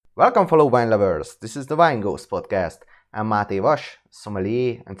Welcome, fellow wine lovers. This is the Wine Ghost podcast. I'm Matej Vash,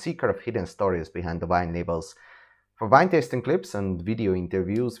 sommelier and seeker of hidden stories behind the wine labels. For wine tasting clips and video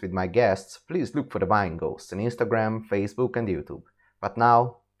interviews with my guests, please look for the Wine Ghost on Instagram, Facebook, and YouTube. But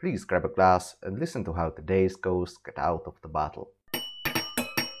now, please grab a glass and listen to how today's ghosts get out of the bottle.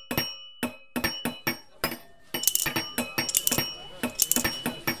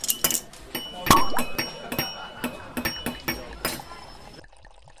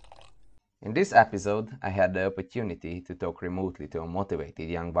 In this episode, I had the opportunity to talk remotely to a motivated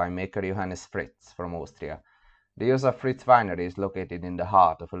young winemaker Johannes Fritz from Austria. The Josef Fritz winery is located in the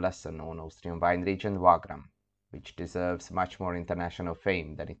heart of a lesser-known Austrian wine region, Wagram, which deserves much more international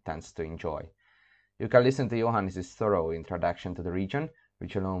fame than it tends to enjoy. You can listen to Johannes' thorough introduction to the region,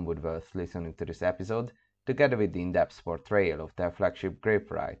 which alone would worth listening to this episode, together with the in-depth portrayal of their flagship grape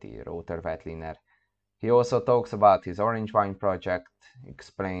variety, Roter Veltliner. He also talks about his orange wine project,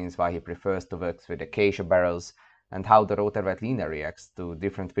 explains why he prefers to work with acacia barrels, and how the Roter Veltliner reacts to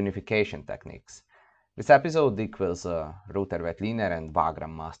different vinification techniques. This episode equals a Roter Veltliner and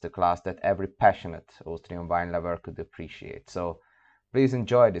Wagram masterclass that every passionate Austrian wine lover could appreciate. So please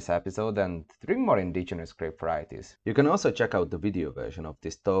enjoy this episode and drink more indigenous grape varieties. You can also check out the video version of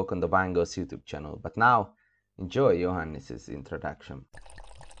this talk on the Wine Ghost YouTube channel. But now, enjoy Johannes' introduction.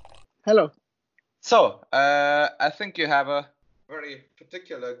 Hello. So, I think you have a very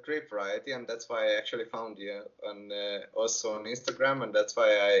particular grape variety, and that's why I actually found you also on Instagram, and that's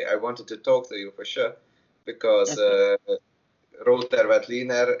why I wanted to talk to you for sure, because Roter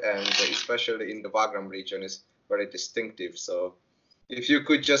Veltliner, and especially in the Wagram region, is very distinctive. So, if you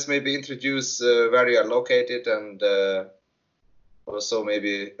could just maybe introduce where you are located, and also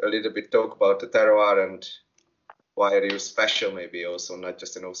maybe a little bit talk about the terroir and why are you special, maybe also not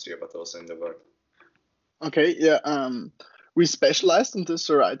just in Austria but also in the world. Okay, yeah. We specialized in this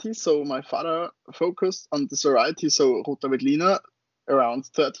variety. So my father focused on this variety, so Roter Veltliner, around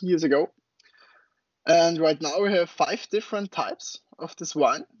 30 years ago. And right now we have 5 different types of this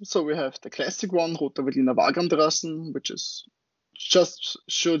wine. So we have the classic one, Roter Veltliner Wagram Drassen, which is just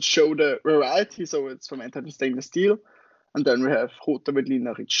should show the variety. So it's fermented in stainless steel. And then we have Roter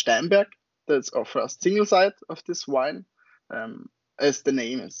Veltliner Ritz Steinberg. That's our first single site of this wine. As the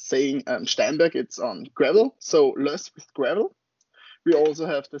name is saying, Steinberg, it's on gravel, so less with gravel. We also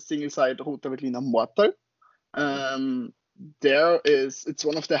have the single site Roter Veltliner Mortal. It's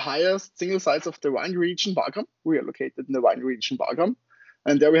one of the highest single sites of the wine region Wagram. We are located in the wine region Wagram.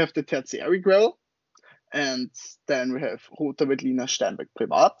 And there we have the tertiary gravel. And then we have Roter Veltliner Steinberg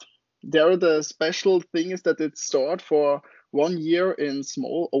Privat. There the special thing is that it's stored for 1 year in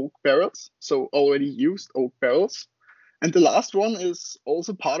small oak barrels, so already used oak barrels. And the last one is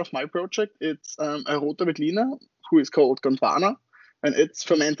also part of my project. It's a Roter Veltliner, who is called Gondwana, and it's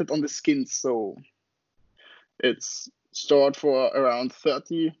fermented on the skins. So it's stored for around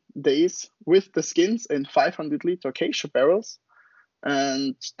 30 days with the skins in 500-liter acacia barrels.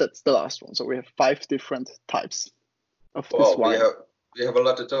 And that's the last one. So we have 5 different types of this wine. We have a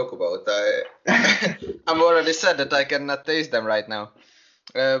lot to talk about. I'm already said that I cannot taste them right now.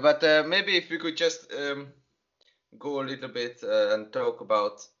 But maybe if we could just go a little bit and talk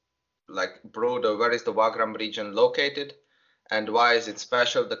about, like, broader, where is the Wagram region located and why is it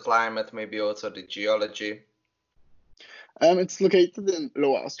special, the climate, maybe also the geology. It's located in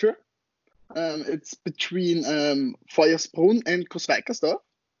Lower Austria. It's between Feuersbrunn and Großweikersdorf.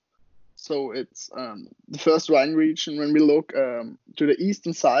 So it's the first wine region when we look to the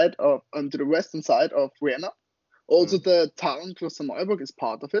eastern side to the western side of Vienna. Also the town Klosterneuburg is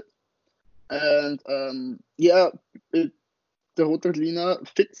part of it. And the Roter Veltliner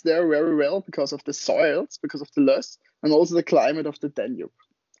fits there very well because of the soils, because of the loess, and also the climate of the Danube.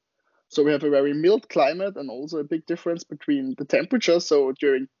 So we have a very mild climate and also a big difference between the temperature. So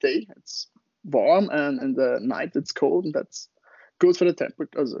during the day it's warm and in the night it's cold, and that's good for the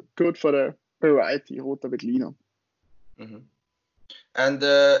temperature, also good for the variety Roter Veltliner. Mm-hmm. And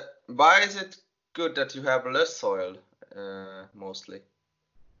why is it good that you have less soil mostly?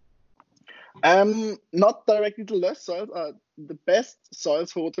 Not directly the less soils are the best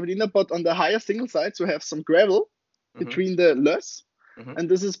soils for Roter Veltliner, but on the higher single sites we have some gravel between the loess, and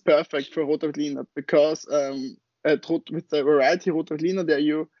this is perfect for Roter Veltliner because with the variety Roter Veltliner there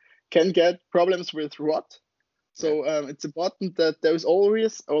you can get problems with rot. So it's important that there is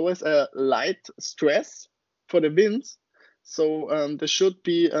always a light stress for the winds. So there should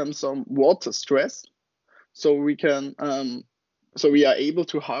be some water stress, so we are able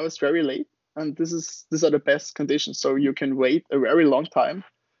to harvest very late. And these are the best conditions. So you can wait a very long time.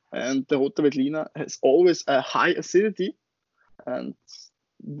 And the Roter Veltliner has always a high acidity. And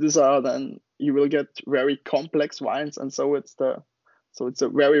these are then you will get very complex wines, and so it's a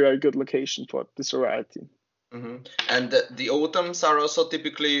very, very good location for this variety. And the autumns are also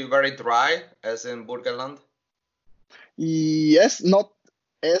typically very dry, as in Burgenland? Yes, not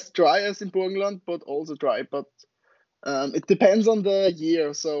as dry as in Burgenland, but also dry. But it depends on the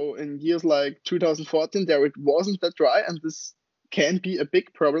year. So in years like 2014, there it wasn't that dry, and this can be a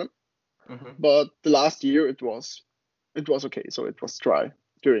big problem. But the last year it was okay. So it was dry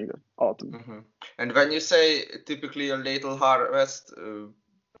during the autumn. And when you say typically a ladle harvest,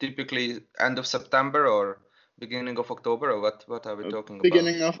 typically end of September or beginning of October, or what are we talking about?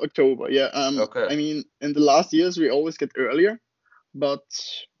 Beginning of October, yeah. Okay. I mean, in the last years we always get earlier, but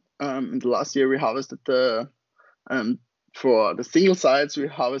in the last year we harvested for the single sites we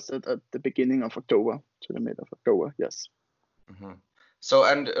harvested at the beginning of October to the mid of October. Yes. So,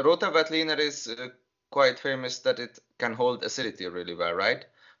 and Rothe Veltliner is quite famous that it can hold acidity really well, right?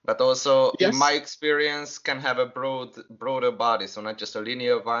 But also, Yes. in my experience, can have a broader body, so not just a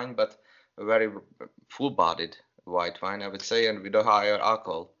linear wine, but a very full-bodied white wine, I would say, and with a higher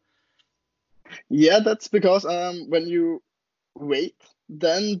alcohol. Yeah, that's because when you wait,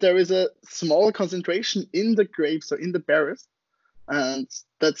 then there is a small concentration in the grapes or in the berries, and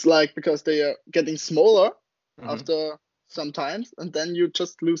that's like because they are getting smaller after some times, and then you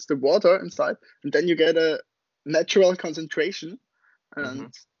just lose the water inside, and then you get a natural concentration,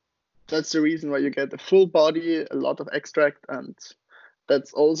 and that's the reason why you get a full body, a lot of extract, and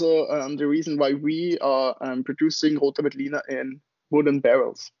that's also the reason why we are producing Rothe Veltliner in wooden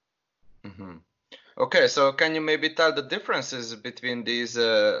barrels. Okay, so can you maybe tell the differences between these?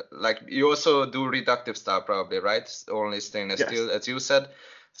 Like you also do reductive style, probably, right? Only stainless steel, as you said.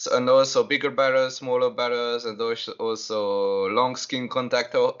 So, and also bigger barrels, smaller barrels, and also long skin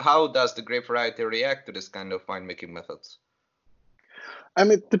contact. How does the grape variety react to this kind of winemaking methods?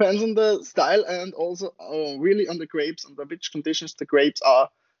 It depends on the style and also really on the grapes, under which conditions the grapes are.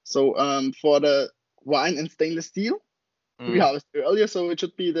 So for the wine in stainless steel, we harvest earlier, so it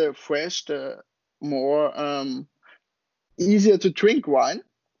should be the fresh, the more easier to drink wine.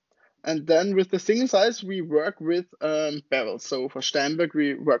 And then with the single size, we work with barrels. So for Steinberg,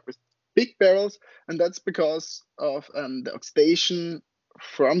 we work with big barrels, and that's because of the oxidation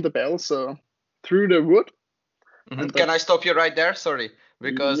from the barrel, so through the wood. Can I stop you right there? Sorry,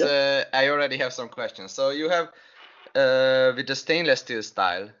 because I already have some questions. So you have with the stainless steel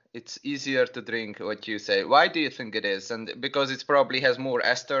style, it's easier to drink, what you say. Why do you think it is? And because it probably has more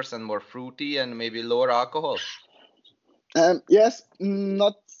esters and more fruity and maybe lower alcohol? Yes,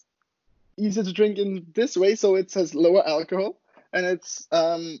 not easier to drink in this way, so it has lower alcohol, and it's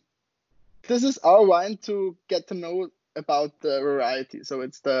this is our wine to get to know about the variety. So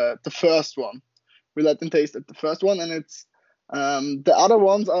it's the first one. We let them taste it, the first one, and it's the other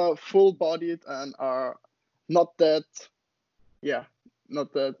ones are full-bodied and are not that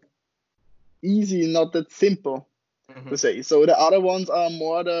easy, not that simple to say. So the other ones are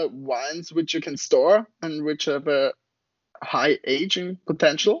more the wines which you can store and which have a high aging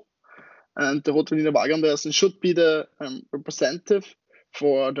potential. And the Rothe Veltliner Wagram should be the representative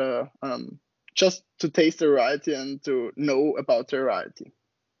for the just to taste the variety and to know about the variety.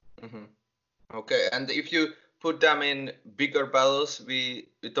 Okay, and if you put them in bigger barrels, we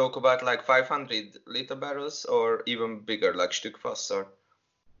talk about like 500-liter barrels, or even bigger, like Stückfass, or?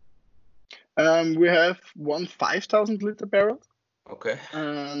 We have one 5,000-liter barrel. Okay.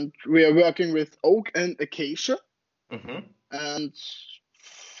 And we are working with oak and acacia. And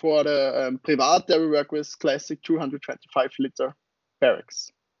for the Privat, there we work with classic 225-liter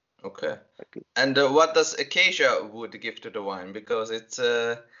barracks. Okay. And what does acacia wood give to the wine? Because it's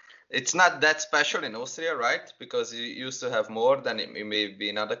not that special in Austria, right? Because you used to have more than it may be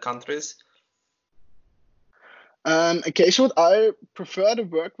in other countries. Acacia wood, I prefer to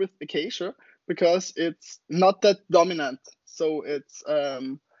work with acacia because it's not that dominant. So it's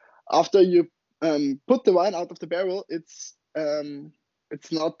after you put the wine out of the barrel, it's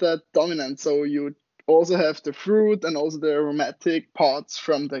not that dominant. So you also have the fruit and also the aromatic parts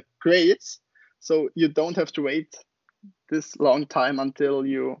from the grapes. So you don't have to wait this long time until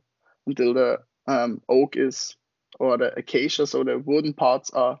the oak is, or the acacia, so the wooden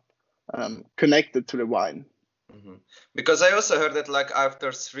parts are connected to the wine. Because I also heard that like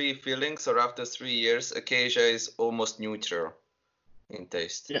after 3 fillings or after 3 years, acacia is almost neutral in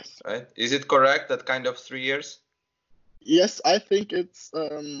taste. Yes. Right? Is it correct that kind of 3 years? Yes, I think it's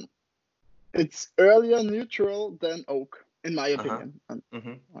earlier neutral than oak, in my opinion.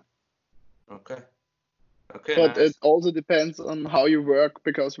 Okay. Okay. But nice. it also depends on how you work,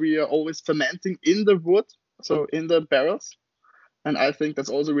 because we are always fermenting in the wood, so in the barrels, and I think that's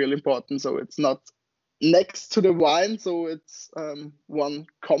also really important. So it's not next to the wine, so it's one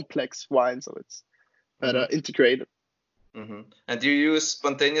complex wine, so it's better integrated. And do you use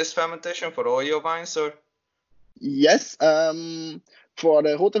spontaneous fermentation for all your wines, or? Yes. For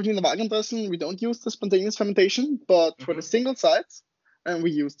the Roter Veltliner Wagentressen, we don't use the spontaneous fermentation, but for the single sites,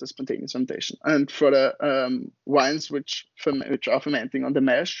 we use the spontaneous fermentation. And for the wines which are fermenting on the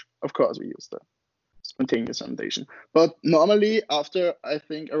mash, of course, we use the spontaneous fermentation. But normally, after I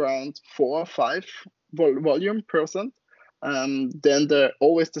think around 4 or 5 volume %, then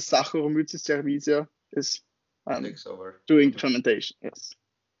always the Saccharomyces cerevisiae is takes over. doing the fermentation. Yes.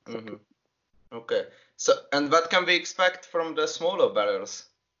 Exactly. Okay. So, and what can we expect from the smaller barrels,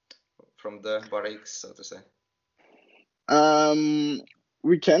 from the barriques, so to say?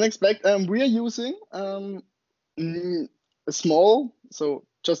 We can expect. We are using a small, so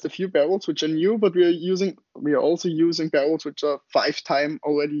just a few barrels which are new, but we are also using barrels which are 5 times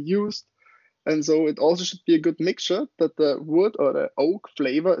already used, and so it also should be a good mixture that the wood or the oak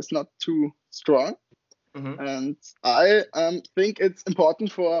flavor is not too strong. And I think it's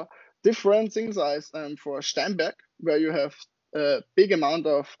important for different single size for Steinberg, where you have a big amount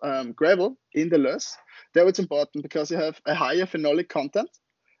of gravel in the löss. There it's important because you have a higher phenolic content,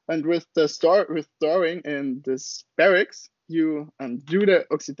 and with storing in this barricks, you do the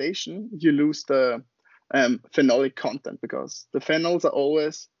oxidation, you lose the phenolic content because the phenols are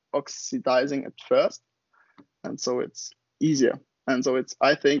always oxidizing at first, and so it's easier. And so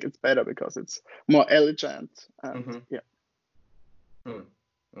I think it's better because it's more elegant. And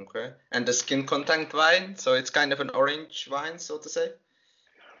Okay. And the skin contact wine, so it's kind of an orange wine, so to say?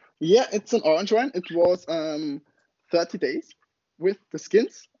 Yeah, it's an orange wine. It was 30 days with the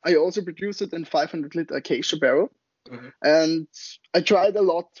skins. I also produced it in 500-liter acacia barrel. And I tried a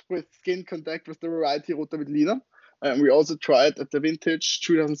lot with skin contact with the variety Roter Veltliner. And we also tried at the vintage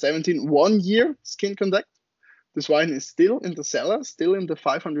 2017 1 year skin contact. This wine is still in the cellar, still in the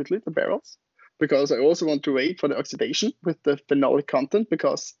 500-liter barrels, because I also want to wait for the oxidation with the phenolic content,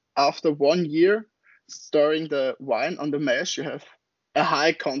 because after 1 year storing the wine on the mash, you have a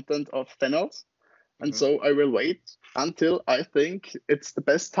high content of phenols. And so I will wait until I think it's the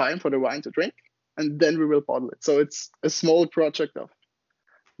best time for the wine to drink, and then we will bottle it. So it's a small project of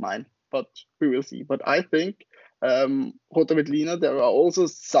mine, but we will see. But I think Roter Veltliner, there are also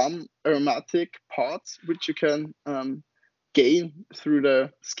some aromatic parts which you can gain through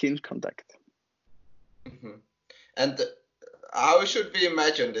the skin contact. And how should we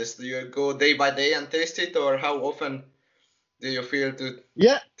imagine this? Do you go day by day and taste it, or how often do you feel to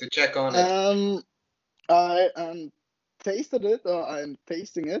check on it? I tasted it, or I'm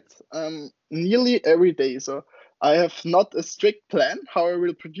tasting it nearly every day. So I have not a strict plan how I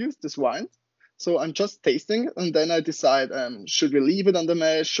will produce this wine. So I'm just tasting it, and then I decide, should we leave it on the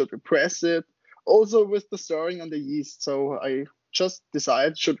mash? Should we press it? Also with the stirring on the yeast. So I just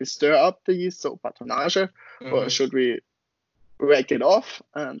decide, should we stir up the yeast, so patronage, or should we rake it off?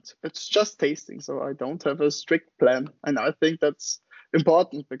 And it's just tasting. So I don't have a strict plan. And I think that's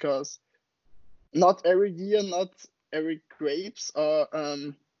important because not every year, not every grapes are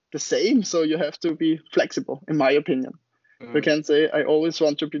the same. So you have to be flexible, in my opinion. You can say, I always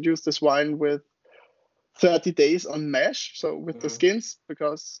want to produce this wine with 30 days on mash, so with the skins,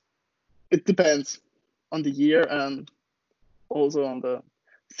 because it depends on the year and also on the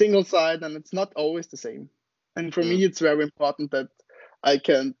single side, and it's not always the same. And for me, it's very important that I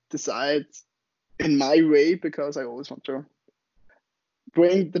can decide in my way, because I always want to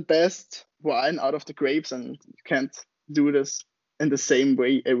bring the best wine out of the grapes, and you can't do this in the same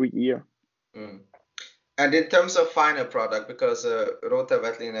way every year. And in terms of final product, because Roter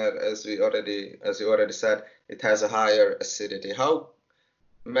Veltliner, as you already said, it has a higher acidity. How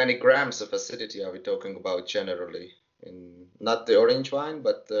many grams of acidity are we talking about generally? In not the orange wine,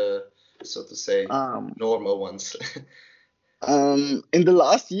 but so to say normal ones. In the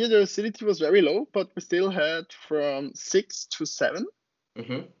last year, the acidity was very low, but we still had from 6 to 7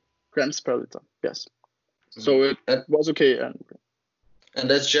 grams per liter. Yes, so it was okay. And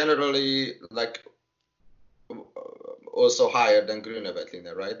that's generally like also higher than Grüner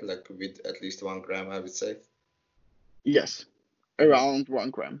Veltliner, right? Like with at least 1 gram, I would say. Yes, around 1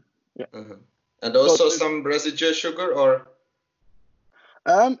 gram. Yeah. And also some residual sugar, or?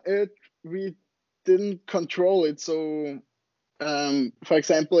 We didn't control it. So, for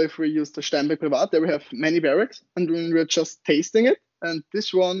example, if we use the Steinberg Privat, there we have many barricks, and when we're just tasting it, and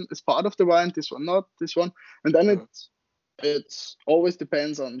this one is part of the wine, this one not, this one, and then it always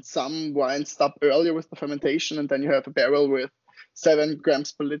depends on some wines stop earlier with the fermentation, and then you have a barrel with 7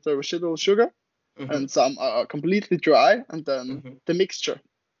 grams per liter residual sugar, and some are completely dry, and then the mixture.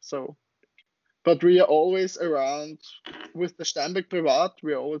 So, but we are always around, with the Steinbeck Privat,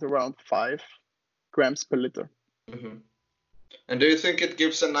 we are always around 5 grams per liter. And do you think it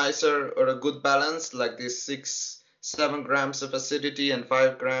gives a nicer or a good balance, like this 6-7 grams of acidity and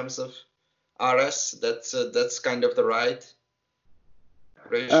 5 grams of RS? That's kind of the right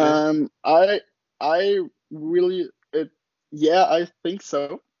ratio. I really I think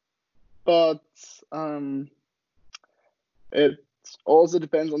so, but it also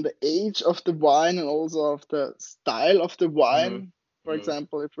depends on the age of the wine and also of the style of the wine. For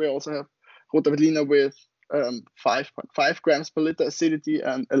example, if we also have Roter Veltliner with 5.5 grams per liter acidity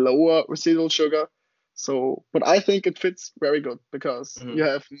and a lower residual sugar. So, but I think it fits very good because you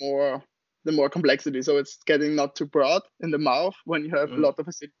have more complexity. So it's getting not too broad in the mouth when you have a lot of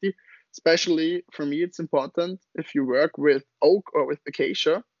acidity. Especially for me, it's important if you work with oak or with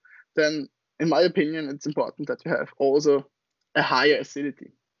acacia, then in my opinion, it's important that you have also a higher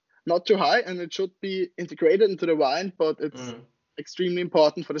acidity. Not too high, and it should be integrated into the wine, but it's extremely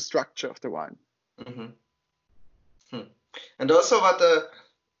important for the structure of the wine. And also what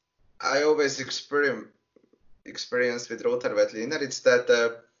I always experience with Roter Veltliner, it's that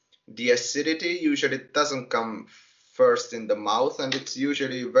the acidity usually doesn't come first in the mouth, and it's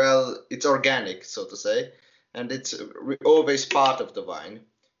usually, it's organic, so to say, and it's always part of the wine,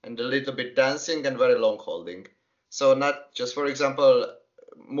 and a little bit dancing and very long holding. So not just, for example,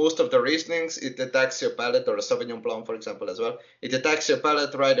 most of the Rieslings, it attacks your palate, or a Sauvignon Blanc, for example, as well. It attacks your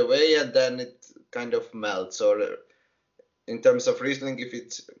palate right away, and then it kind of melts. Or in terms of Riesling, if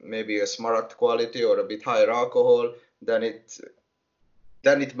it's maybe a Smaragd quality or a bit higher alcohol, then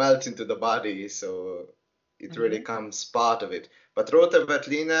it melts into the body. So it really becomes part of it. But Roter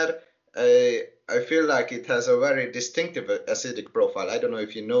Veltliner, I feel like it has a very distinctive acidic profile. I don't know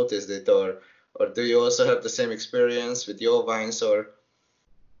if you noticed it, or do you also have the same experience with your wines, or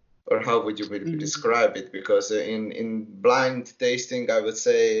how would you describe it? Because in blind tasting, I would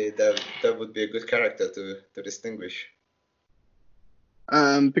say that would be a good character to distinguish.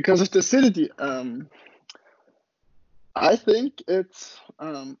 Because of the acidity, I think it's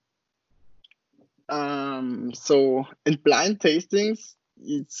so in blind tastings,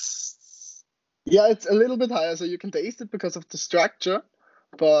 it's a little bit higher, so you can taste it because of the structure,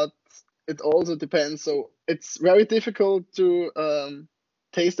 but it also depends. So it's very difficult to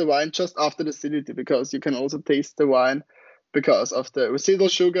taste the wine just after the acidity, because you can also taste the wine because of the residual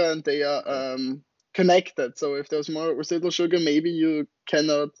sugar, and they are connected. So if there's more residual sugar, maybe you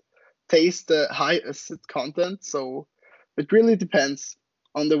cannot taste the high acid content. So it really depends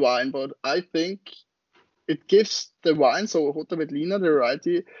on the wine, but I think it gives the wine, so Roter Veltliner, the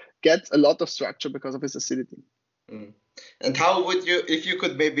variety, gets a lot of structure because of its acidity. And how would you, if you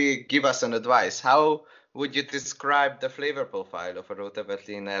could maybe give us an advice, how would you describe the flavor profile of a Roter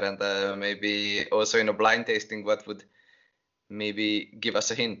Veltliner, and maybe also in a blind tasting, what would maybe give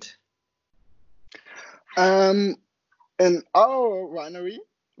us a hint? In our winery,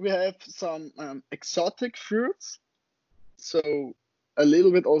 we have some exotic fruits, so a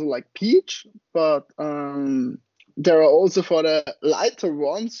little bit also like peach, but there are also, for the lighter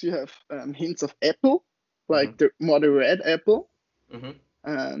ones, you have hints of apple, like the red apple,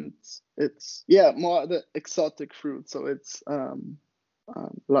 and it's more the exotic fruit. So it's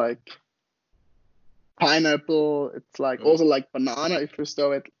like pineapple. It's like also like banana if you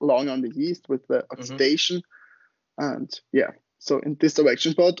store it long on the yeast with the oxidation, and so in this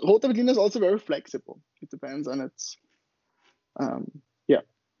direction. But Roter Veltliner is also very flexible. It depends on its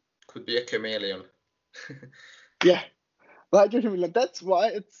could be a chameleon. Like a chameleon. That's why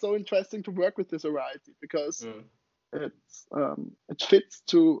it's so interesting to work with this variety, because it's it fits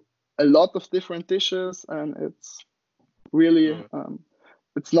to a lot of different dishes, and it's really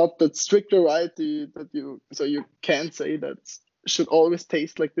it's not that strict variety that you can't say that should always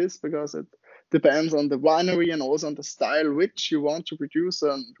taste like this, because it depends on the winery and also on the style which you want to produce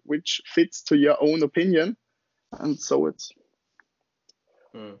and which fits to your own opinion. And so it's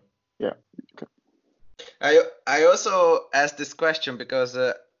okay. I also asked this question because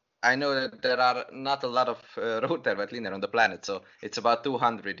I know that there are not a lot of Roter Veltliner on the planet, so it's about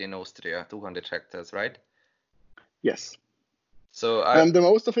 200 in Austria, 200 hectares, right? Yes. So the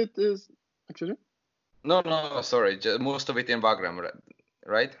most of it is actually. No, sorry, most of it in Wagram,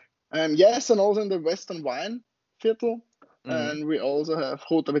 right? Yes, and also in the Western Wine Viertel, and we also have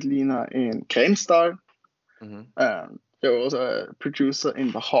Roter Veltliner in Kremstal. There was a producer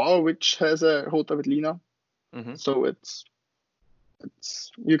in Bahar which has a Roter Veltliner. So it's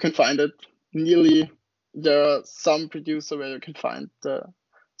you can find it nearly. There are some producer where you can find the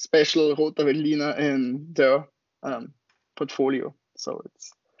special Rota Veltliner in their portfolio. So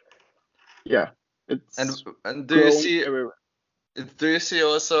it's And do you grown see everywhere.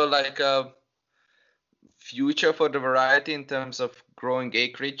 also like a future for the variety in terms of growing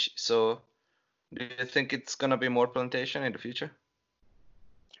acreage? So do you think it's gonna be more plantation in the future?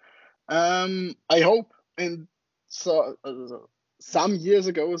 I hope. And so some years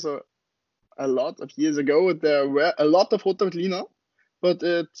ago, so a lot of years ago, there were a lot of Rota Veltliner, but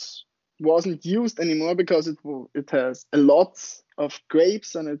it wasn't used anymore because it has a lot of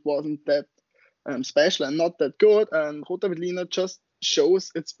grapes and it wasn't that special and not that good. And Rota Veltliner just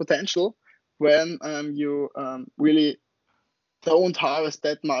shows its potential when you really don't harvest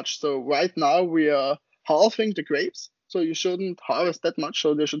that much. So right now we are halving the grapes, so you shouldn't harvest that much.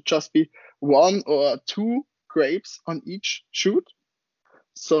 So there should just be 1 or 2 grapes on each shoot.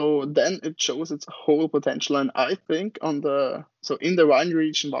 So then it shows its whole potential. And I think in the wine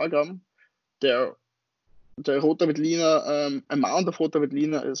region Wagram, the Rota Veltliner amount of Rota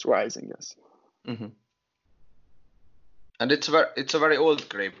Veltliner is rising. Yes. Mm-hmm. And it's a very old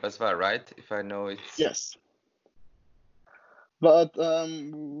grape as well, right? If I know it's. Yes. But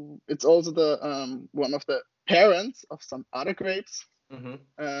it's also the one of the parents of some other grapes. Mm-hmm.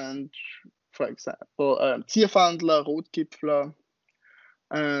 And for example, Zierfandler, Rotgipfler,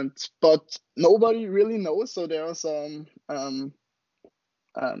 but nobody really knows. So there are some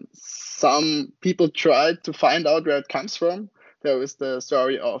people tried to find out where it comes from. There is the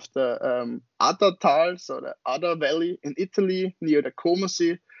story of the Addatal, so the Adda Valley in Italy near the Como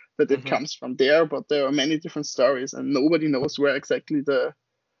Sea, that it comes from there. But there are many different stories, and nobody knows where exactly the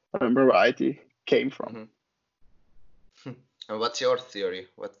variety came from. Mm-hmm. And what's your theory?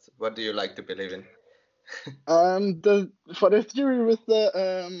 What do you like to believe in? For the theory with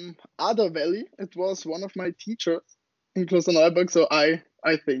the Adda Valley, it was one of my teachers in Klosterneuburg, so I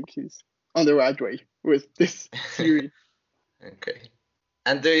think he's on the right way with this theory. Okay.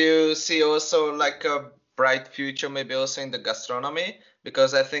 And do you see also like a bright future maybe also in the gastronomy?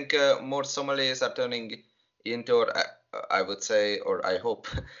 Because I think more sommeliers are turning into, or I would say, or I hope,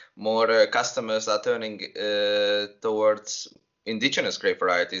 more customers are turning towards indigenous grape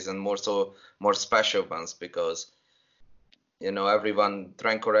varieties and more special ones, because everyone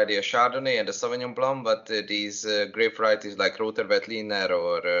drank already a Chardonnay and a Sauvignon Blanc, but these grape varieties like Rota Veltliner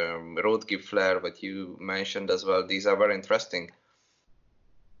or Rotgipfler, what you mentioned as well, these are very interesting.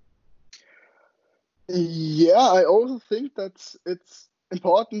 Yeah, I also think that it's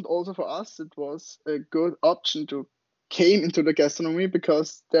important also for us. It was a good option to came into the gastronomy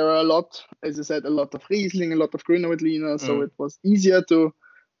because there are a lot, as I said, a lot of Riesling, a lot of Grüner Veltliner, so it was easier to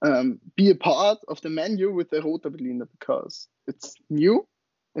be a part of the menu with the Rota Veltliner because it's new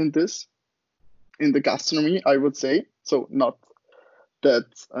in the gastronomy, I would say. So not that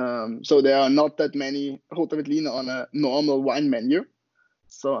so there are not that many Rota Veltliner on a normal wine menu,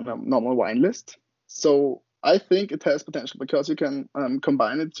 so on a normal wine list. So I think it has potential because you can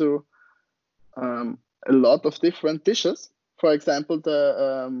combine it to a lot of different dishes. For example,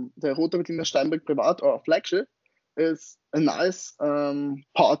 the Rota Veltliner Steinberg Privat or Flagship is a nice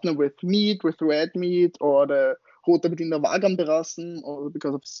partner with meat, with red meat, or the Rota Veltliner Wagram Berassen, or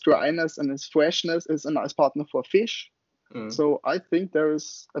because of its dryness and its freshness, is a nice partner for fish. So I think there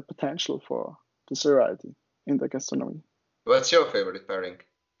is a potential for this variety in the gastronomy. What's your favorite pairing?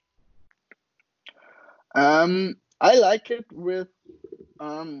 I like it with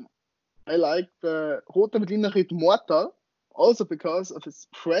I like the Rota Veltliner Ried Mortal also because of its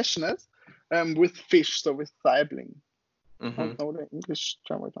freshness with fish, so with Saibling. I don't know the English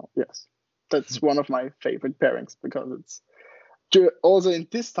term right now. Yes, that's one of my favorite pairings because it's also in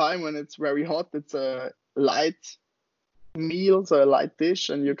this time when it's very hot, it's a light meal, so a light dish,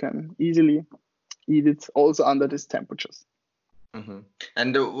 and you can easily eat it also under these temperatures.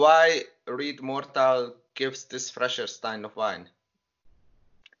 And why Ried Mortal gives this fresher style of wine?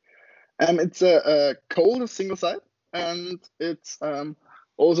 It's a cold single site, and it's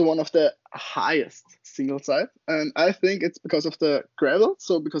also one of the highest single site. And I think it's because of the gravel,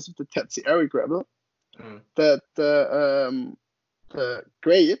 so because of the tertiary gravel, that the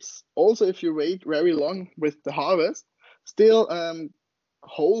grapes, also if you wait very long with the harvest, still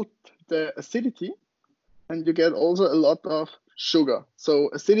hold the acidity, and you get also a lot of sugar. So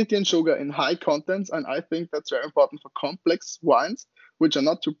acidity and sugar in high contents, and I think that's very important for complex wines, which are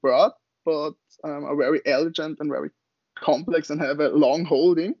not too broad, but are very elegant and very complex and have a long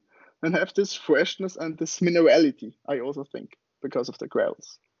holding and have this freshness and this minerality, I also think, because of the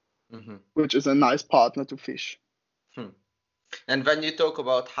gravels, which is a nice partner to fish. And when you talk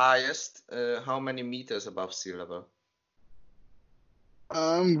about highest, how many meters above sea level?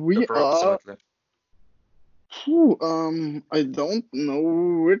 We are. Approximately. I don't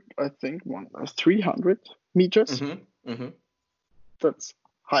know it. I think 300 meters. That's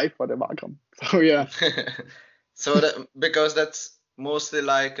high for the Wagram. So yeah. So because that's mostly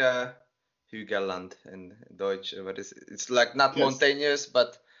like Hügelland in Deutsch, but it's like not Yes. mountainous,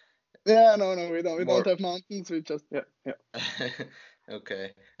 but Yeah, no, we don't more. have mountains. We just yeah.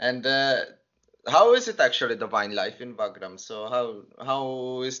 Okay. And how is it actually the vine life in Wagram? So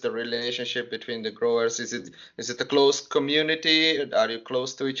how is the relationship between the growers? Is it a close community? Are you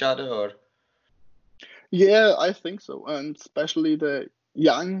close to each other or? Yeah, I think so. And especially the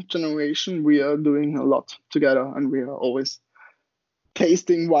young generation, we are doing a lot together, and we are always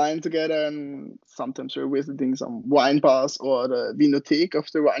tasting wine together, and sometimes we're visiting some wine bars or the Vinothek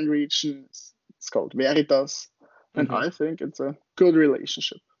of the wine region. It's called Veritas, and I think it's a good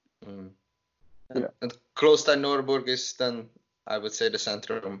relationship. And Kloster Norburg is then, I would say, the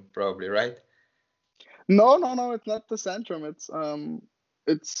centrum, probably, right? No, it's not the centrum.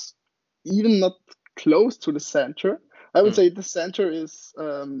 It's even not close to the center. I would say the center is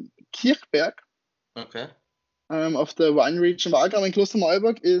Kirchberg. Okay. Of the wine region. Wagram and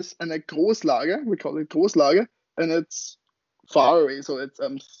Klosterneuburg is a Großlage. We call it Großlage, and it's far away. So it's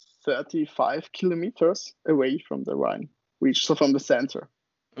 35 kilometers away from the wine region, so from the center.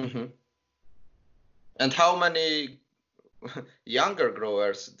 And how many younger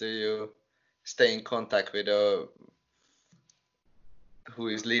growers do you stay in contact with? Who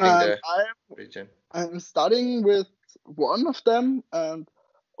is leading the region? I'm studying with one of them, and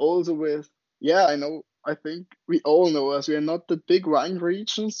also with I think we all know us. We are not the big wine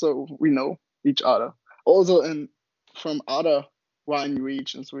region, so we know each other. Also, from other wine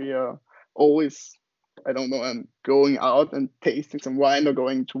regions, we are always, I don't know, going out and tasting some wine or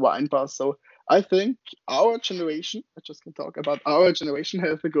going to wine bars. So I think our generation, I just can talk about our generation,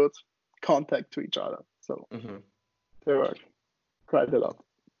 has a good contact to each other. So there are quite a lot.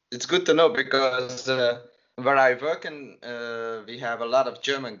 It's good to know because where I work in, we have a lot of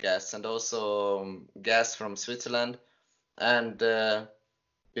German guests and also guests from Switzerland. And,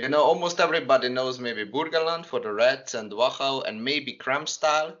 almost everybody knows maybe Burgenland for the reds and Wachau and maybe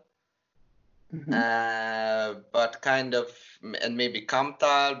Kramstal. But kind of, and maybe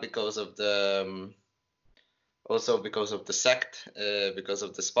Kamptal because of the, also because of the sect, because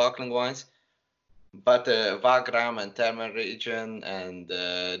of the sparkling wines. But Wagram and Termen region and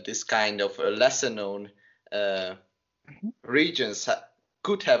this kind of lesser known regions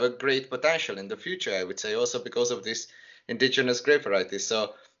could have a great potential in the future, I would say, also because of this indigenous grape varieties.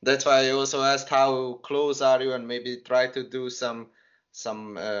 So that's why I also asked how close are you and maybe try to do some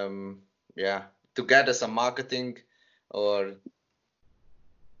together some marketing or.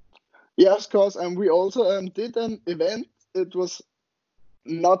 Yes, of course. And we also did an event. It was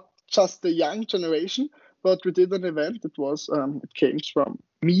not just the young generation, but we did an event. It came from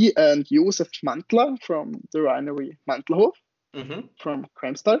me and Josef Mantler from the winery Mantelhof from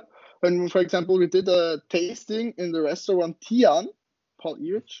Kremstal. And for example, we did a tasting in the restaurant Tian, Paul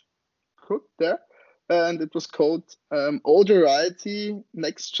Erich cooked there, and it was called Old Variety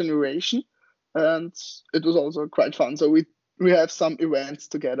Next Generation, and it was also quite fun. So we have some events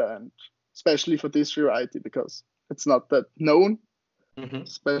together, and especially for this variety because it's not that known.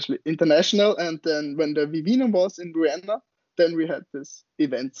 Especially international. And then when the Vivinum was in Vienna, then we had this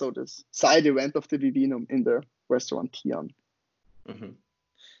event, so this side event of the Vivinum in the restaurant Tian.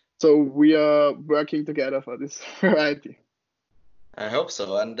 So we are working together for this variety. I hope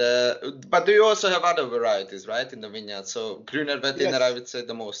so. And but do you also have other varieties, right, in the vineyard? So Grüner Veltliner, yes. I would say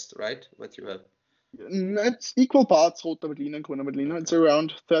the most, right? What you have? It's equal parts Roter Veltliner and Grüner Veltliner. It's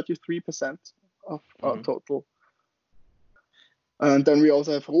around 33% of our total. And then we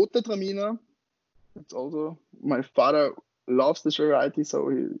also have Rote Traminer. It's also, my father loves this variety, so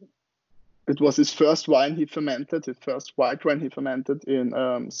it was his first wine he fermented, his first white wine he fermented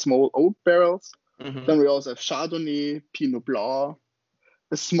in small oak barrels. Then we also have Chardonnay, Pinot Blanc,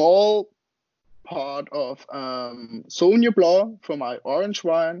 a small part of Sauvignon Blanc for my orange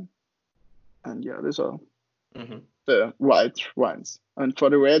wine. And yeah, these are the white wines. And for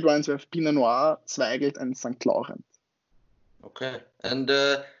the red wines, we have Pinot Noir, Zweigelt, and St. Laurent. Okay. And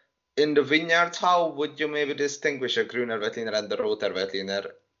in the vineyards, how would you maybe distinguish a Grüner Veltliner and the Roter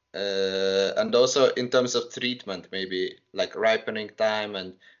Veltliner? And also in terms of treatment, maybe like ripening time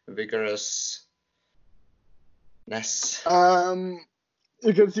and vigorousness?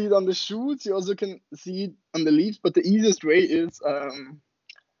 You can see it on the shoots. You also can see it on the leaves, but the easiest way is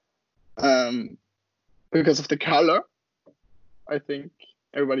because of the color. I think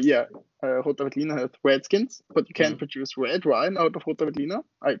everybody, Rota Veltliner has red skins, but you can't produce red wine out of Rota Veltliner.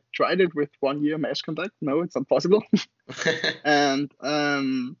 I tried it with 1 year mash contact. No, it's not possible. And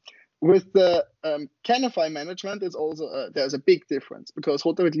with the canify management, it's also there's a big difference because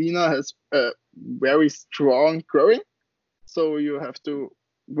Rota Veltliner has very strong growing, so you have to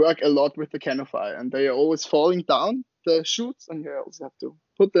work a lot with the canify, and they are always falling down the shoots, and you also have to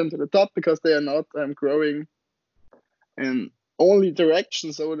put them to the top because they are not growing in only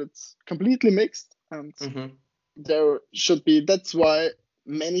direction, so it's completely mixed. And there should be, that's why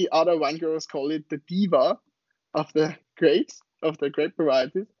many other wine growers call it the diva of the grapes, of the grape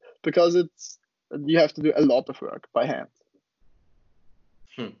varieties, because you have to do a lot of work by hand.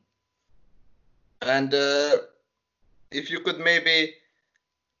 And if you could maybe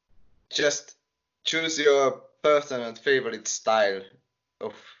just choose your personal favorite style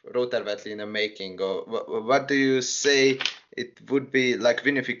of Rota Veltliner making, or what do you say it would be, like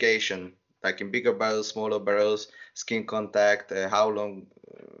vinification, like in bigger barrels, smaller barrels, skin contact, how long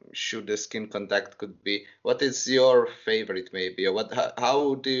should the skin contact could be? What is your favorite maybe, or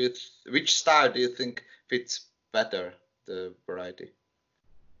which style do you think fits better the variety?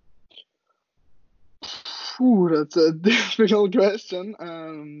 That's a difficult question.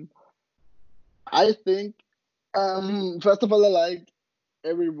 I think first of all, I like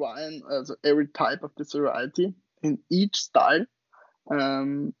every wine, every type of this variety in each style.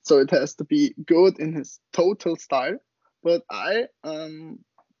 So it has to be good in his total style. But I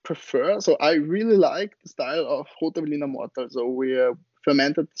I really like the style of Rota Veltliner Mortal. So we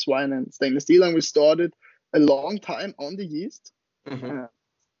fermented this wine in stainless steel, and we stored it a long time on the yeast.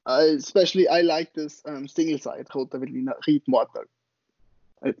 I like this single site Rota Veltliner Ried Mortal.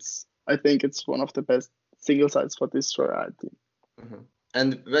 I think it's one of the best single sites for this variety.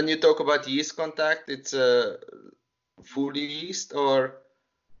 And when you talk about yeast contact, it's full yeast or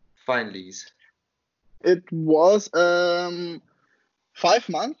fine yeast? It was 5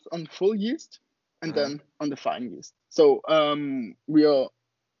 months on full yeast and then on the fine yeast. So we are,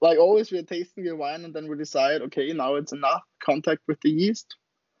 like always, we are tasting the wine and then we decide, okay, now it's enough contact with the yeast.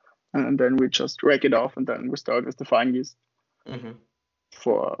 And then we just rack it off and then we start with the fine yeast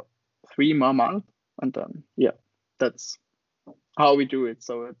for 3 more months. And then, that's how we do it.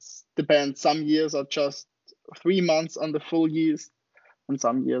 So it depends. Some years are just 3 months on the full yeast, and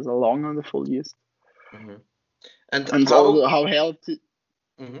some years are long on the full yeast. And how healthy.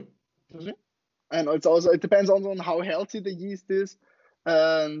 And it depends also on how healthy the yeast is,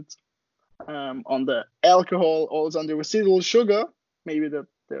 and on the alcohol, also on the residual sugar. Maybe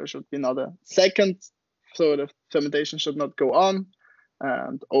there should be another second, so the fermentation should not go on,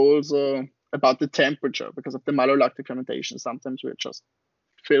 and also about the temperature, because of the malolactic fermentation. Sometimes we're just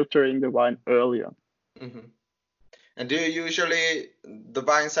filtering the wine earlier. And the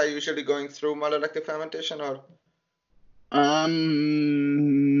vines are usually going through malolactic fermentation, or?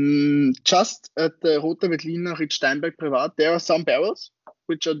 Just at the Rota Veltliner Ried Steinberg Privat, there are some barrels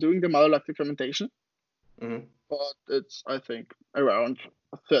which are doing the malolactic fermentation, but it's, I think, around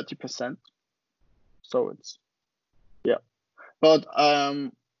 30%. So it's, But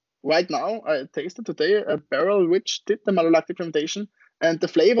right now, I tasted today a barrel which did the malolactic fermentation, and the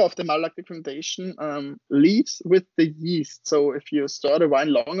flavor of the malolactic fermentation leaves with the yeast. So if you store the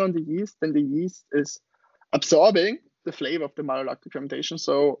wine long on the yeast, then the yeast is absorbing the flavor of the malolactic fermentation.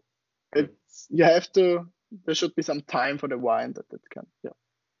 So there should be some time for the wine that it can,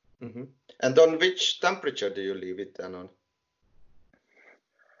 And on which temperature do you leave it then on?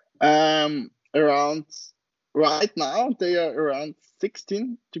 Right now they are around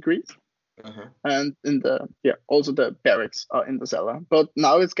 16 degrees. And also the barrels are in the cellar. But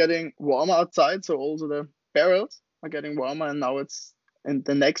now it's getting warmer outside, so also the barrels are getting warmer. And now it's in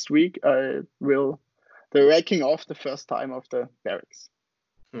the next week the racking off the first time of the barrels.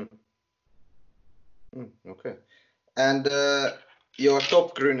 Okay. And your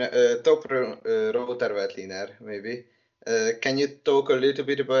top Rota Veltliner, maybe. Can you talk a little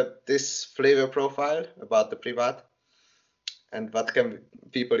bit about this flavor profile, about the Privat, and what can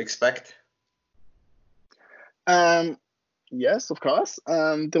people expect? Yes, of course.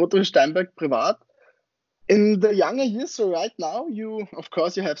 The Rota Steinberg Privat. In the younger years, so right now, you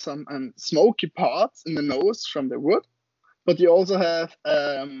have some smoky parts in the nose from the wood, but you also have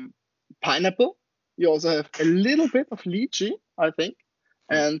pineapple. You also have a little bit of lychee, I think,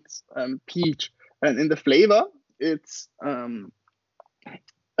 and peach. And in the flavor, it's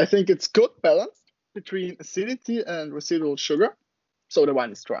I think it's good balance between acidity and residual sugar, so the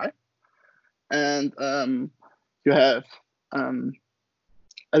wine is dry. And you have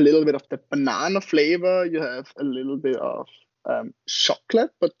a little bit of the banana flavor. You have a little bit of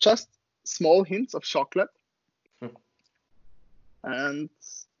chocolate, but just small hints of chocolate. And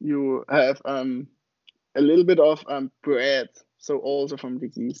you have a little bit of bread, so also from the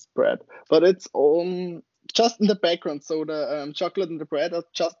yeast bread, but it's just in the background. So the chocolate and the bread are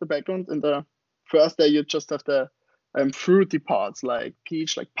just the background. In the first layer, you just have the fruity parts like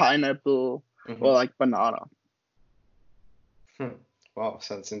peach, like pineapple, or like banana. Wow,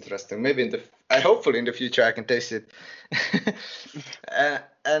 sounds interesting. Maybe hopefully in the future I can taste it.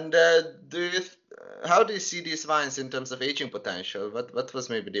 And how do you see these wines in terms of aging potential? What was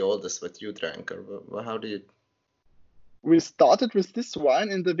maybe the oldest what you drank, or how do you? We started with this wine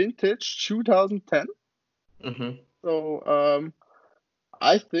in the vintage 2010. So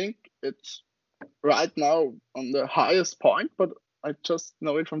I think it's right now on the highest point, but I just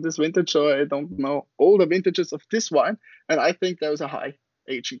know it from this vintage, so I don't know all the vintages of this wine, and I think there's a high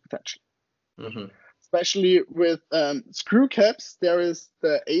aging potential. Especially with screw caps,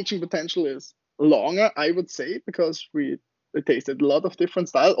 the aging potential is longer, I would say, because we tasted a lot of different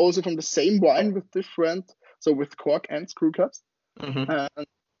styles, also from the same wine with with cork and screw caps. And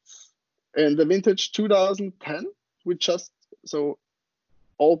in the vintage 2010,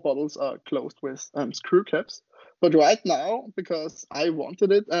 all bottles are closed with screw caps. But right now, because I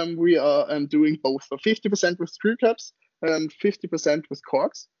wanted it, we are doing both, so 50% with screw caps and 50% with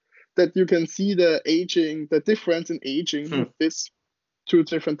corks, that you can see the difference in aging with these two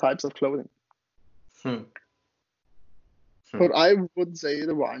different types of clothing. But I would say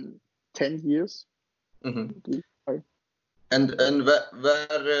the wine 10 years. And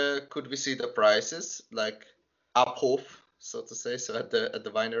where could we see the prices, like Abhof, so to say, so at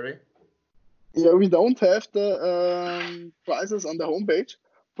the winery? Yeah, we don't have the prices on the homepage,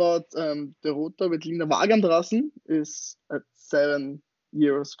 but the Roter Veltliner Wagendrassen is at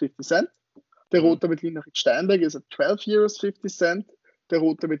 €7.50. The Roter Veltliner Ried Steinberg is at €12.50. The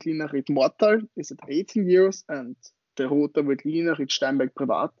Roter Veltliner Ried Mortal is at €18, and the Roter Veltliner Ried Steinberg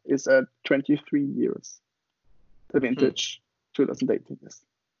Privat is at €23. The vintage 2018 is.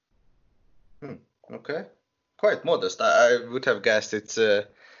 Okay, quite modest. I would have guessed it's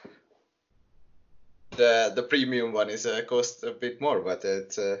the premium one is cost a bit more, but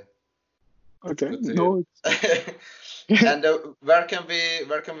it's okay. No. And where can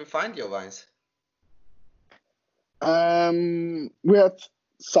we find your wines? We have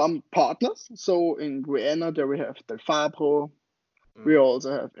some partners. So in Vienna, there we have Del Fabro. We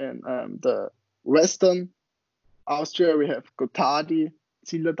also have in the Western Austria, we have Gotardi,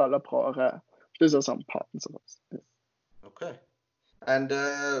 Zillertaler Brauerei. These are some partners of us. Yes. Okay. And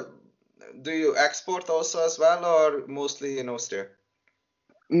do you export also as well, or mostly in Austria?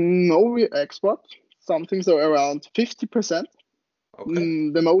 No, we export something, so around 50%.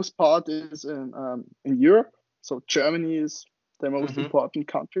 Okay. The most part is in Europe. So Germany is the most important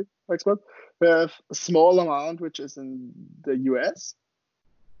country for export. We have a small amount which is in the US.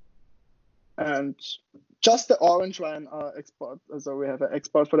 And just the orange wine are export. So we have an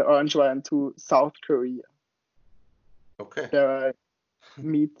export for the orange wine to South Korea. Okay. There I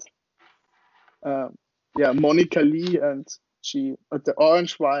meet Monica Lee, and she at the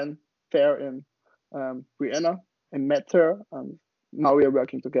orange wine fair in Vienna. I met her, and now we are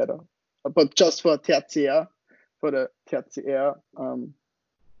working together. But just for Tertiaire, for the Tertiaire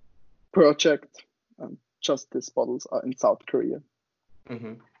project, just these bottles are in South Korea.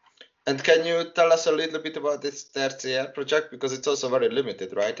 And can you tell us a little bit about this Tertiaire project, because it's also very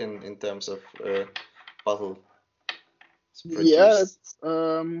limited, right, in terms of bottle produced? Yes,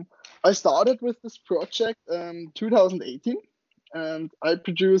 I started with this project 2018, and I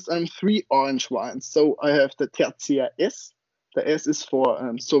produced 3 orange wines. So I have the Tertiaire S. The S is for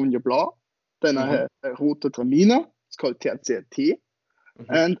Sauvignon Blanc. Then I have a Roter Traminer. It's called Tertiaire T.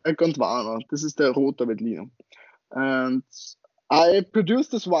 And a Gondwana. This is the Roter Veltliner. And I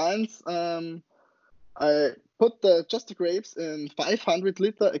produced these wines. I put just the grapes in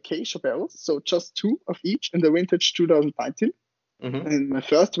 500-liter acacia barrels, so just 2 of each in the vintage 2019. In my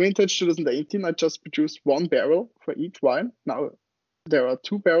first vintage 2018, I just produced 1 barrel for each wine. Now there are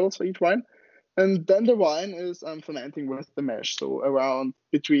 2 barrels for each wine. And then the wine is fermenting with the mash, so around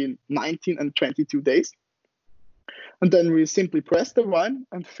between 19 and 22 days. And then we simply press the wine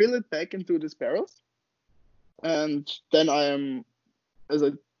and fill it back into these barrels. And then I am, as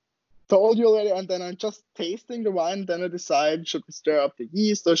I told you already, and then I'm just tasting the wine. Then I decide, should we stir up the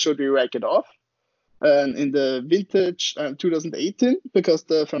yeast or should we rack it off? And in the vintage 2018, because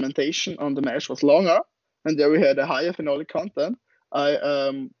the fermentation on the mash was longer and there we had a higher phenolic content, I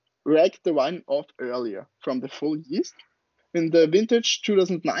racked the wine off earlier from the full yeast. In the vintage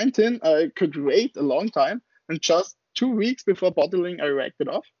 2019, I could wait a long time and just 2 weeks before bottling, I racked it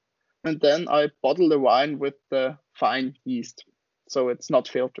off, and then I bottle the wine with the fine yeast, so it's not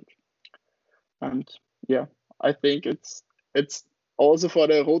filtered. And yeah, I think it's also for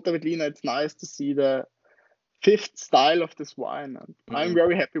the Rota Veltliner, it's nice to see the fifth style of this wine, and I'm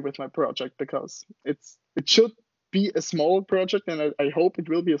very happy with my project because it should be a small project, and I hope it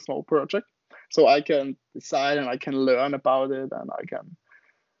will be a small project, so I can decide and I can learn about it, and I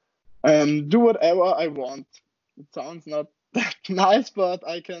can do whatever I want. It sounds not that nice, but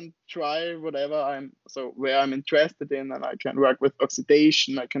I can try whatever where I'm interested in, and I can work with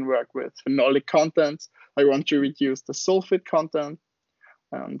oxidation, I can work with phenolic contents. I want to reduce the sulfate content,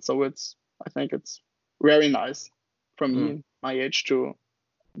 and so I think it's very nice for me, my age,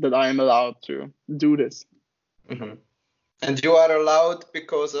 that I am allowed to do this. Mm-hmm. And you are allowed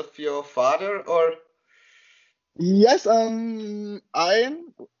because of your father, or? Yes, I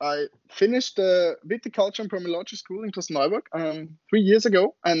finished the viticulture and pomology school in Klosterneuburg 3 years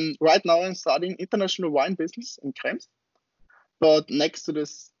ago, and right now I'm studying international wine business in Krems. But next to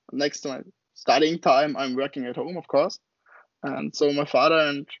my studying time, I'm working at home, of course, and so my father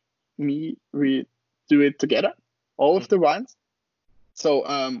and me, we do it together, all of the wines. So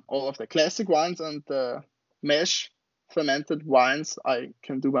all of the classic wines and the mash fermented wines I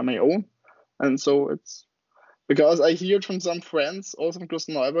can do by my own, and so it's because I hear from some friends, also from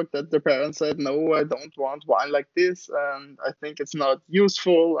Klosterneuburg, that their parents said, no, I don't want wine like this, and I think it's not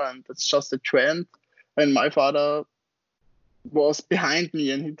useful, and it's just a trend. And my father was behind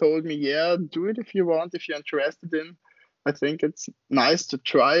me, and he told me, yeah, do it if you want, if you're interested in. I think it's nice to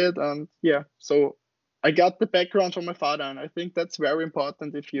try it, and yeah, so I got the background from my father, and I think that's very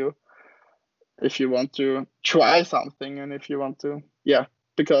important if you want to try something, and if you want to,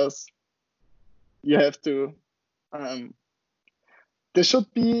 because you have to. There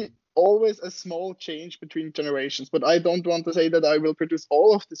should be always a small change between generations, but I don't want to say that I will produce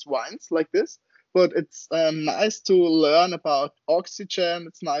all of these wines like this. But it's nice to learn about oxygen.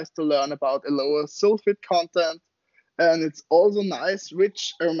 It's nice to learn about a lower sulfate content, and it's also nice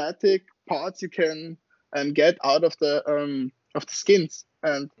which aromatic parts you can get out of the skins.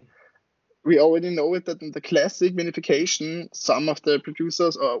 And we already know it that in the classic vinification, some of the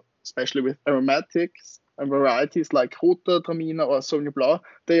producers, or especially with aromatics and varieties like Rota, Traminer, or Sauvignon Blanc,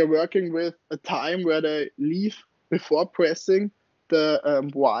 they are working with a time where they leave before pressing the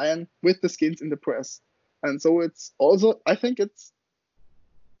wine with the skins in the press. And so it's also, I think it's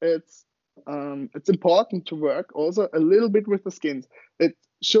important to work also a little bit with the skins. It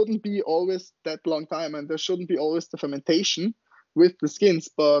shouldn't be always that long time, and there shouldn't be always the fermentation with the skins.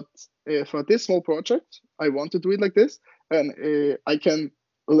 But for this small project, I want to do it like this, and I can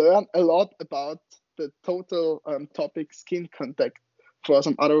learn a lot about the total topic skin contact for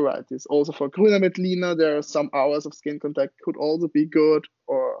some other varieties. Also for Grüner Veltliner, there are some hours of skin contact could also be good.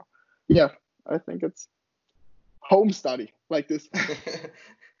 Or I think it's home study like this.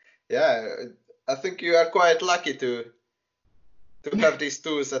 Yeah, I think you are quite lucky to have these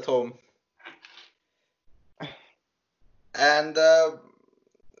tools at home. And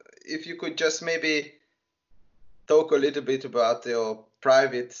if you could just maybe talk a little bit about your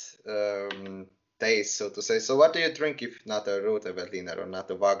private days, so to say. So what do you drink if not a Rota Veltliner or not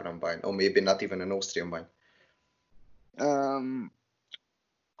a Wagram wine, or maybe not even an Austrian wine?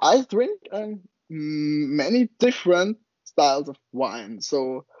 I drink many different styles of wine.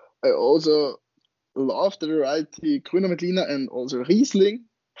 So I also love the variety Grüner Veltliner and also Riesling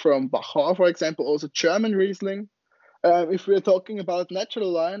from Bachau, for example, also German Riesling. If we're talking about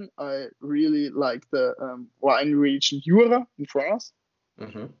natural wine, I really like the wine region Jura in France.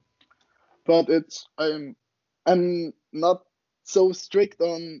 Mm-hmm. But I'm not so strict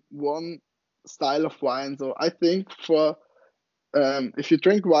on one style of wine. So I think for if you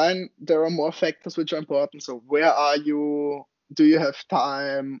drink wine, there are more factors which are important. So where are you? Do you have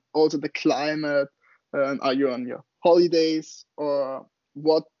time? Also the climate. Are you on your holidays? Or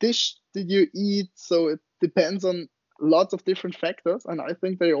what dish did you eat? So it depends on lots of different factors, and I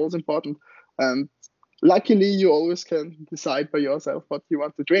think they're also important. And luckily, you always can decide by yourself what you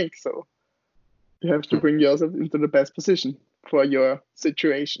want to drink. So you have to bring yourself into the best position for your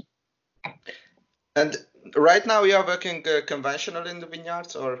situation. And right now you are working conventional in the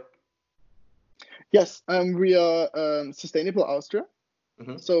vineyards, or? Yes, we are Sustainable Austria.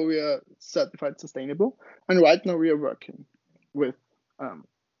 Mm-hmm. So we are certified sustainable. And right now we are working with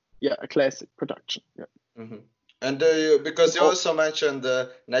a classic production. Yeah. Mm-hmm. And because you also mentioned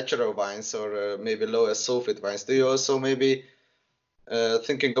natural wines or maybe lower sulfate wines, do you also maybe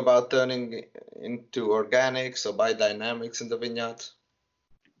thinking about turning into organics or biodynamics in the vineyard?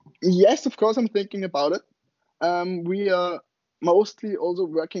 Yes, of course, I'm thinking about it. we are mostly also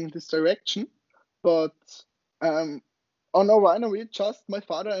working in this direction, but on our winery, just my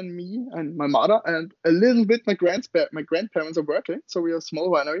father and me and my mother and a little bit my grandparents are working, so we are a small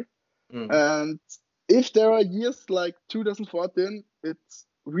winery. And if there are years like 2014, it's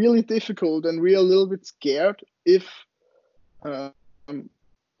really difficult, and we are a little bit scared if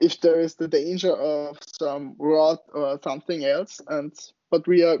there is the danger of some rot or something else. But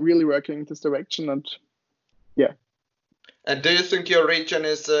we are really working in this direction, and yeah. And do you think your region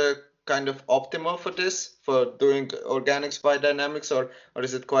is kind of optimal for this, for doing organics biodynamics, or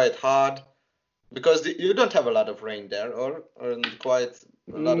is it quite hard? Because you don't have a lot of rain there, or quite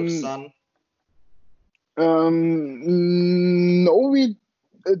a lot of sun. No,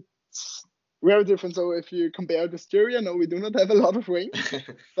 it's very different. So if you compare to Styria, no, we do not have a lot of rain.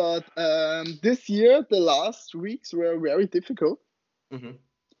 But this year, the last weeks were very difficult,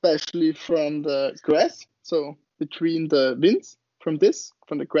 especially from the grass. So between the winds from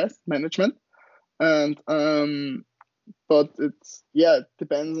the grass management, and but it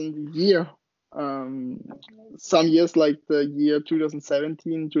depends on the year. Some years like the year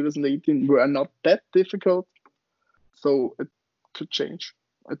 2017, 2018 were not that difficult, so it could change.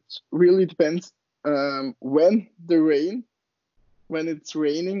 It really depends when it's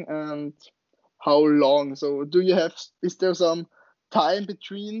raining and how long. So is there some time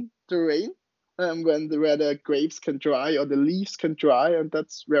between the rain where the grapes can dry or the leaves can dry, and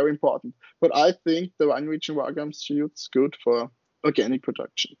that's very important. But I think the wine region Vargam is good for organic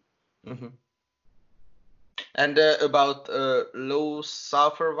production. And about low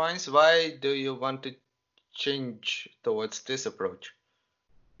sulfur wines, why do you want to change towards this approach?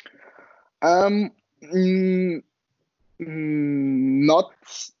 Not.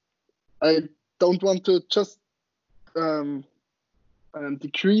 I don't want to just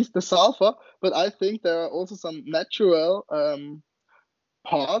decrease the sulfur, but I think there are also some natural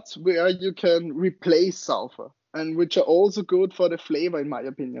parts where you can replace sulfur, and which are also good for the flavor, in my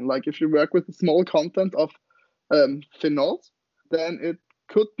opinion. Like if you work with a small content of phenols, then it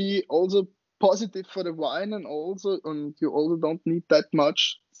could be also positive for the wine, and you also don't need that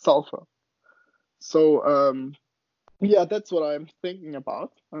much sulfur. So that's what I'm thinking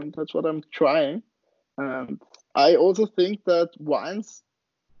about, and that's what I'm trying. And I also think that wines,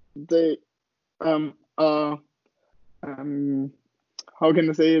 they are how can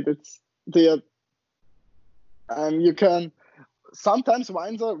I say it? You can sometimes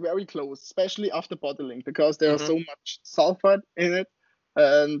wines are very close, especially after bottling, because there are so much sulfite in it.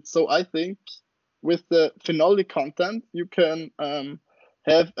 And so I think with the phenolic content, you can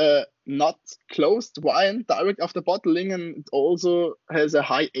have a not closed wine direct after bottling, and it also has a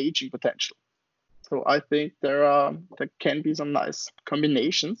high aging potential. So I think there can be some nice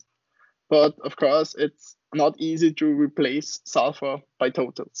combinations, but of course it's not easy to replace sulfur by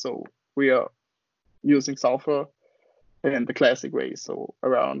total. So we are using sulfur in the classic way, so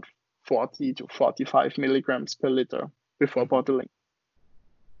around 40 to 45 milligrams per liter before bottling.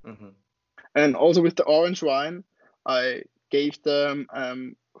 And also with the orange wine, I gave them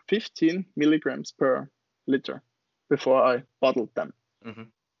 15 milligrams per liter before I bottled them.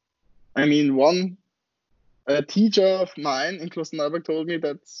 I mean, a teacher of mine in Klosterneuburg told me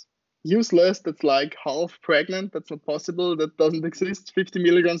that's useless, that's like half pregnant, that's not possible, that doesn't exist, 50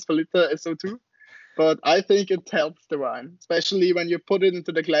 milligrams per liter SO2. But I think it helps the wine, especially when you put it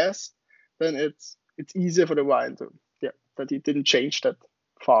into the glass, then it's easier for the wine that it didn't change that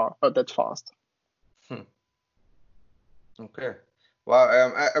fast. Okay.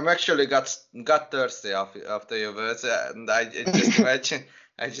 Well, I'm actually got thirsty after your words, and I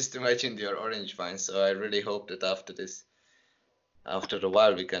just imagined your orange wine. So I really hope that after a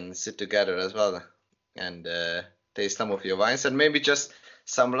while, we can sit together as well and taste some of your wines, and maybe just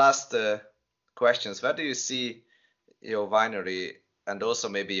some last questions. Where do you see your winery and also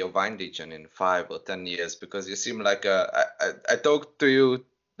maybe your wine region in 5 or 10 years? Because you seem like I talked to you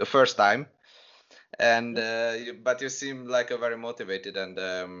the first time, and but you seem like a very motivated and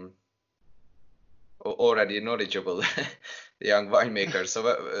already knowledgeable young winemaker. So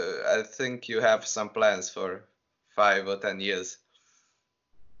I think you have some plans for 5 or 10 years.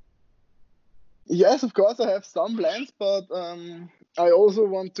 Yes, of course I have some plans, but I also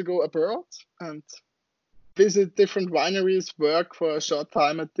want to go abroad and visit different wineries, work for a short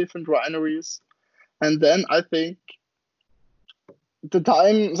time at different wineries, and then I think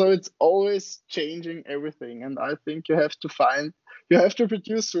so it's always changing everything, and I think you have to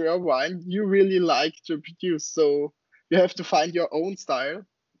produce your wine you really like to produce, so you have to find your own style,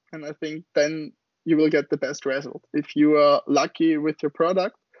 and I think then you will get the best result. If you are lucky with your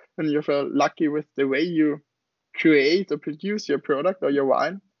product and you're lucky with the way you create or produce your product or your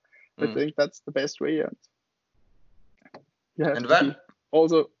wine, I Mm. think that's the best way. And you have And to be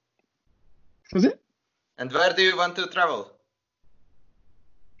also. Was it? And where do you want to travel?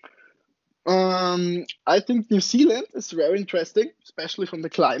 I think New Zealand is very interesting, especially from the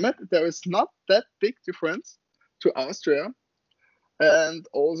climate. There is not that big difference to Austria and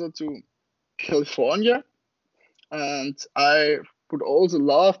also to California. And I would also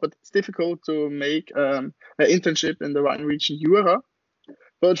love, but it's difficult to make an internship in the wine region Jura.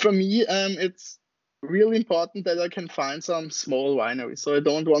 But for me, it's really important that I can find some small wineries. So I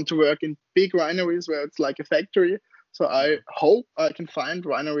don't want to work in big wineries where it's like a factory. So I hope I can find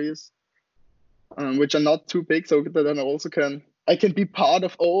wineries which are not too big, so that I can be part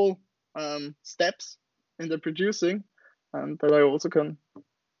of all steps in the producing, and that I also can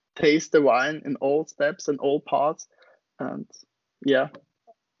taste the wine in all steps and all parts. And yeah,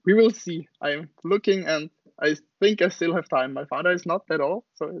 we will see. I'm looking, and I think I still have time. My father is not that old,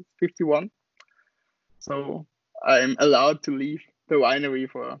 so it's 51, so I'm allowed to leave the winery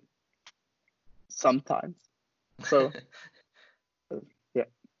for some time. So yeah.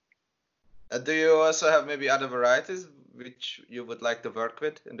 Do you also have maybe other varieties which you would like to work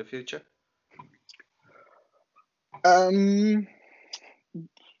with in the future?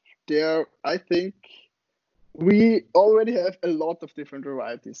 There, I think we already have a lot of different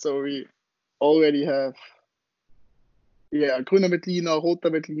varieties. So we already have, Grüner Veltliner, Roter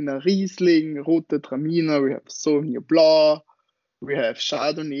Veltliner, Riesling, Rote Traminer. We have Sauvignon Blanc. We have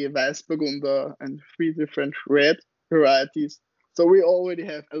Chardonnay, Weißburgunder, and 3 different red varieties. So we already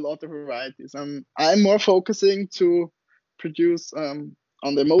have a lot of varieties. I'm more focusing to produce on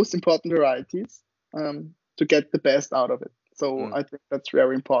the most important varieties to get the best out of it. So I think that's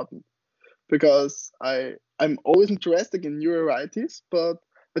very important because I'm always interested in new varieties, but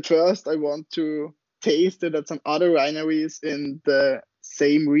at first I want to taste it at some other wineries in the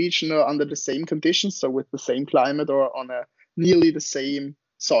same region or under the same conditions, so with the same climate or on a nearly the same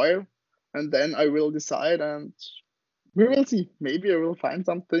soil, and then I will decide, and we will see. Maybe I will find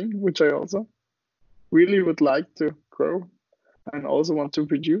something which I also really would like to grow and also want to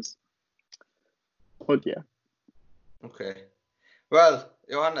produce. But yeah. Okay. Well,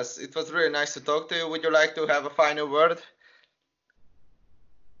 Johannes, it was really nice to talk to you. Would you like to have a final word?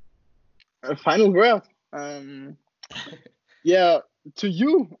 A final word. Yeah, to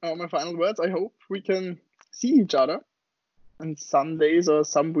you, my final words. I hope we can see each other in some days or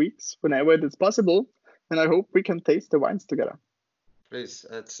some weeks, whenever it is possible, and I hope we can taste the wines together. Please,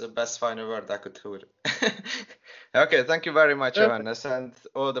 it's the best final word I could hear. Okay, thank you very much, Johannes, and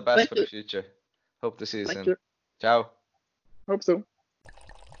all the best for the future. Hope to see you soon. Ciao. Hope so.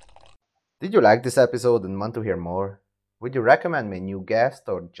 Did you like this episode and want to hear more? Would you recommend me a new guest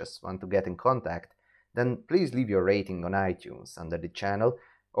or just want to get in contact? Then please leave your rating on iTunes under the channel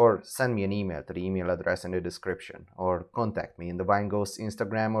or send me an email to the email address in the description or contact me in the Wine Ghosts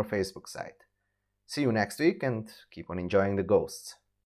Instagram or Facebook site. See you next week and keep on enjoying the ghosts.